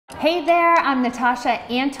Hey there, I'm Natasha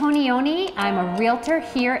Antonioni. I'm a realtor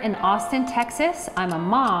here in Austin, Texas. I'm a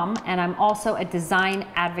mom and I'm also a design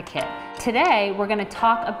advocate. Today, we're gonna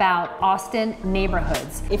talk about Austin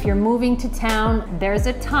neighborhoods. If you're moving to town, there's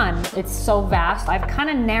a ton. It's so vast. I've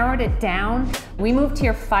kind of narrowed it down. We moved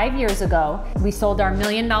here 5 years ago. We sold our $1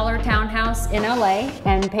 million townhouse in LA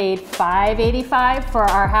and paid $585 for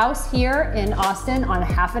our house here in Austin on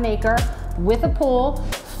half an acre with a pool,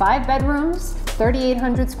 5 bedrooms,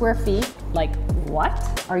 3,800 square feet. Like,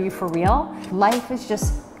 what? Are you for real? Life is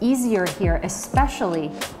just easier here, especially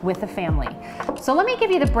with a family. So let me give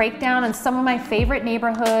you the breakdown on some of my favorite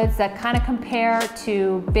neighborhoods that kind of compare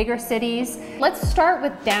to bigger cities. Let's start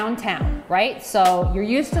with downtown, right? So you're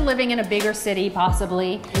used to living in a bigger city,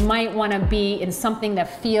 possibly. You might want to be in something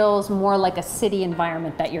that feels more like a city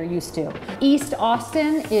environment that you're used to. East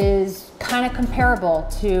Austin is kind of comparable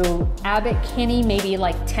to Abbott Kinney maybe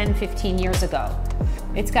like 10, 15 years ago.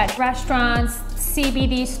 It's got restaurants,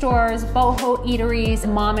 CBD stores, boho eateries,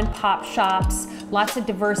 mom and pop shops, lots of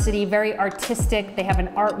diversity, very artistic. They have an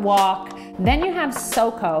art walk. Then you have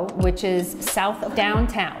SoCo, which is south of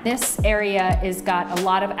downtown. This area has got a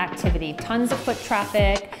lot of activity, tons of foot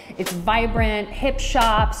traffic. It's vibrant, hip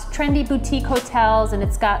shops, trendy boutique hotels, and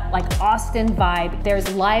it's got like Austin vibe.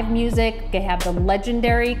 There's live music. They have the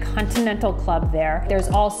legendary Continental Club there. There's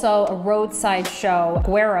also a roadside show,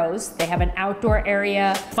 Guero's. They have an outdoor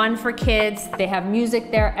area, fun for kids. They have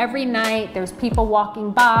music there every night. There's people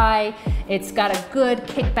walking by. It's got a good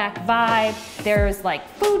kickback vibe. There's like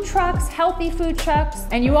food trucks, healthy food trucks.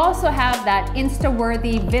 And you also have that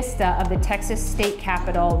Insta-worthy vista of the Texas state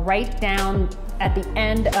capitol right down at the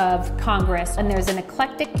end of Congress, and there's an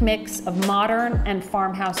eclectic mix of modern and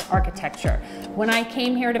farmhouse architecture. When I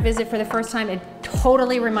came here to visit for the first time, it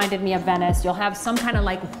totally reminded me of Venice. You'll have some kind of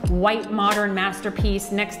like white modern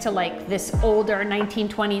masterpiece next to like this older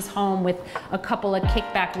 1920s home with a couple of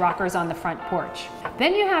kickback rockers on the front porch.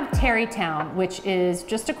 Then you have Tarrytown, which is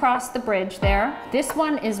just across the bridge there. This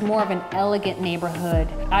one is more of an elegant neighborhood.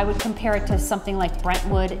 I would compare it to something like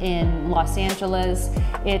Brentwood in Los Angeles.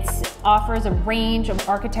 It offers a range of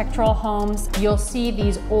architectural homes. You'll see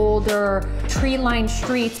these older tree-lined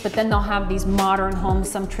streets, but then they'll have these modern homes,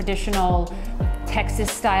 some traditional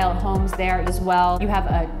Texas-style homes there as well. You have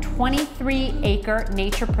a 23-acre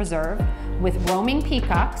nature preserve with roaming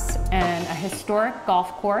peacocks and a historic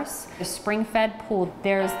golf course, a spring-fed pool.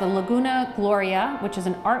 There's the Laguna Gloria, which is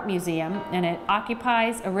an art museum, and it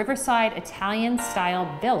occupies a riverside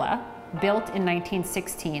Italian-style villa built in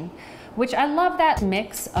 1916, which I love that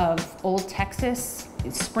mix of old Texas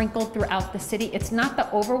sprinkled throughout the city. It's not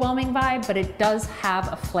the overwhelming vibe, but it does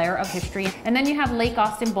have a flair of history. And then you have Lake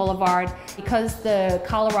Austin Boulevard. Because the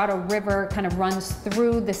Colorado River kind of runs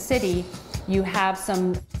through the city, you have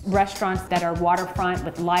some restaurants that are waterfront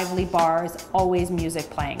with lively bars, always music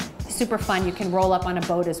playing. Super fun. You can roll up on a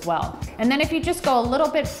boat as well. And then if you just go a little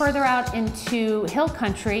bit further out into Hill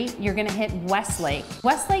Country, you're gonna hit Westlake.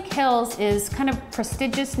 Westlake Hills is kind of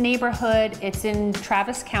prestigious neighborhood. It's in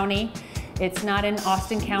Travis County. It's not in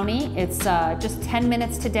Austin County. It's just 10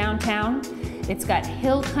 minutes to downtown. It's got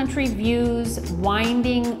hill country views,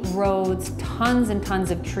 winding roads, tons and tons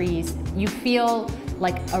of trees. You feel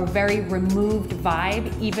like a very removed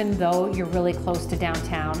vibe, even though you're really close to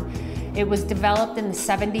downtown. It was developed in the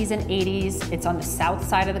 70s and 80s. It's on the south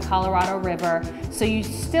side of the Colorado River. So you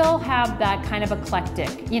still have that kind of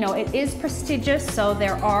eclectic. You know, it is prestigious, so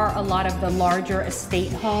there are a lot of the larger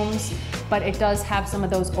estate homes, but it does have some of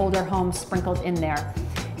those older homes sprinkled in there.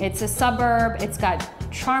 It's a suburb. It's got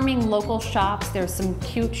charming local shops. There's some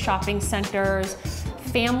cute shopping centers.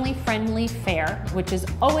 Family-friendly fare, which is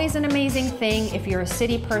always an amazing thing if you're a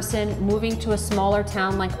city person moving to a smaller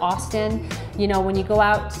town like Austin. You know, when you go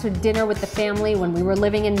out to dinner with the family, when we were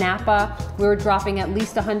living in Napa, we were dropping at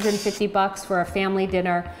least $150 for a family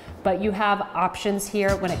dinner. But you have options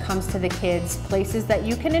here when it comes to the kids, places that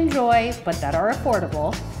you can enjoy, but that are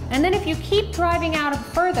affordable. And then if you keep driving out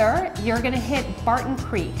further, you're gonna hit Barton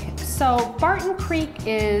Creek. So Barton Creek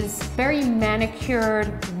is very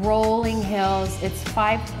manicured, rolling hills. It's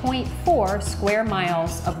 5.4 square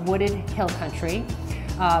miles of wooded hill country.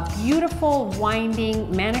 Beautiful,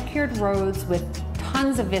 winding, manicured roads with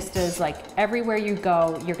tons of vistas. Like everywhere you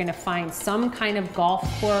go, you're gonna find some kind of golf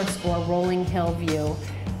course or rolling hill view.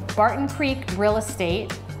 Barton Creek Real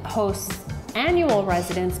Estate hosts annual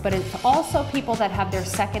residents, but it's also people that have their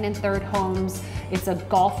second and third homes. It's a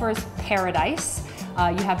golfer's paradise.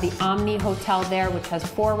 You have the Omni Hotel there, which has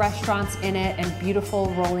 4 restaurants in it and beautiful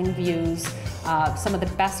rolling views. Some of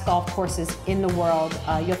the best golf courses in the world.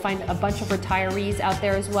 You'll find a bunch of retirees out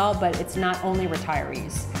there as well, but it's not only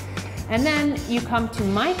retirees. And then you come to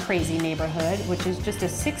my crazy neighborhood, which is just a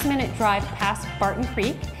 6-minute drive past Barton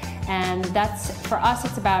Creek. And that's, for us,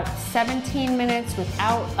 it's about 17 minutes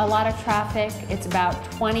without a lot of traffic. It's about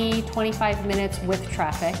 20-25 minutes with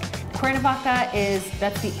traffic. Cuernavaca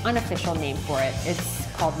that's the unofficial name for it. It's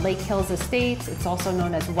called Lake Hills Estates. It's also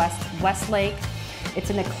known as Westlake. It's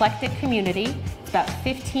an eclectic community. It's about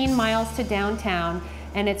 15 miles to downtown.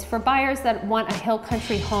 And it's for buyers that want a hill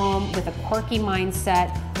country home with a quirky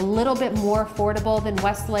mindset, a little bit more affordable than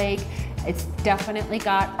Westlake. It's definitely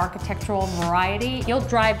got architectural variety. You'll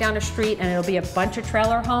drive down a street and it'll be a bunch of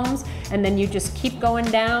trailer homes, and then you just keep going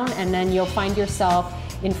down, and then you'll find yourself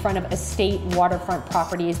in front of estate waterfront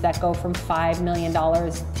properties that go from $5 million to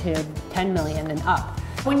 $10 million and up.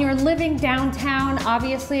 When you're living downtown,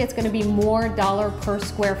 obviously it's going to be more dollar per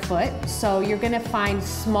square foot. So you're going to find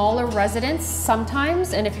smaller residents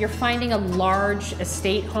sometimes, and if you're finding a large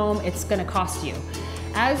estate home, it's going to cost you.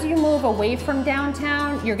 As you move away from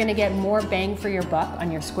downtown, you're going to get more bang for your buck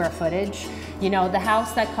on your square footage. You know, the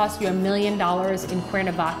house that cost you $1 million in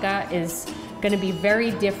Cuernavaca is going to be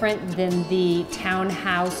very different than the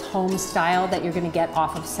townhouse home style that you're going to get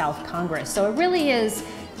off of South Congress. So it really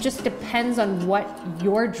just depends on what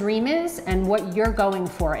your dream is and what you're going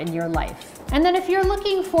for in your life. And then if you're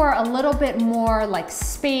looking for a little bit more like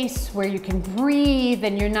space where you can breathe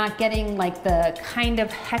and you're not getting like the kind of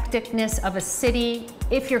hecticness of a city,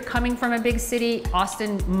 if you're coming from a big city,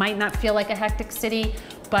 Austin might not feel like a hectic city,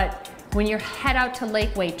 but when you head out to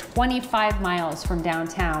Lakeway, 25 miles from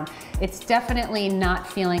downtown, it's definitely not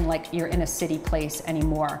feeling like you're in a city place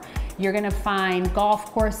anymore. You're gonna find golf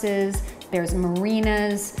courses, there's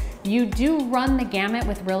marinas. You do run the gamut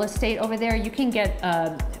with real estate over there. You can get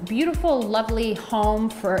a beautiful, lovely home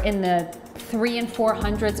in the 300s and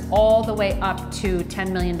 400s all the way up to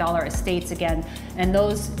 $10 million estates again. And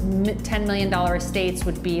those $10 million estates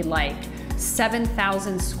would be like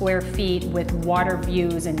 7,000 square feet with water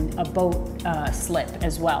views and a boat slip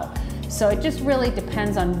as well. So it just really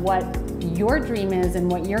depends on what your dream is and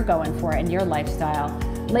what you're going for in your lifestyle.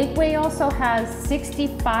 Lakeway also has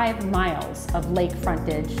 65 miles of lake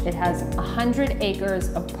frontage. It has 100 acres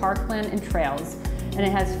of parkland and trails, and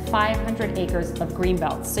it has 500 acres of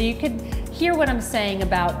greenbelts. So you could hear what I'm saying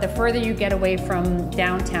about the further you get away from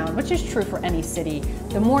downtown, which is true for any city,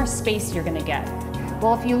 the more space you're gonna get.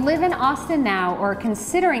 Well, if you live in Austin now or are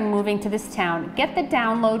considering moving to this town, get the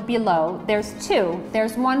download below. There's two.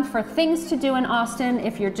 There's one for things to do in Austin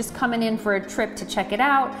if you're just coming in for a trip to check it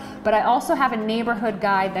out, but I also have a neighborhood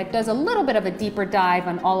guide that does a little bit of a deeper dive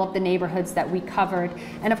on all of the neighborhoods that we covered.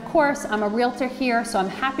 And of course, I'm a realtor here, so I'm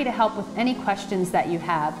happy to help with any questions that you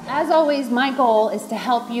have. As always, my goal is to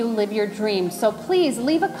help you live your dream. So please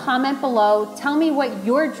leave a comment below, tell me what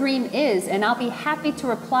your dream is, and I'll be happy to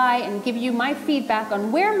reply and give you my feedback on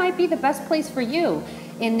where might be the best place for you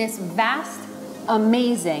in this vast,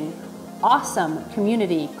 amazing, awesome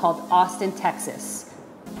community called Austin, Texas.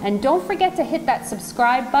 And don't forget to hit that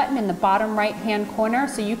subscribe button in the bottom right-hand corner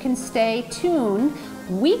so you can stay tuned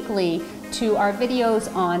weekly to our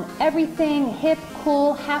videos on everything hip,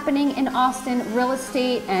 cool, happening in Austin, real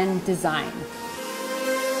estate, and design.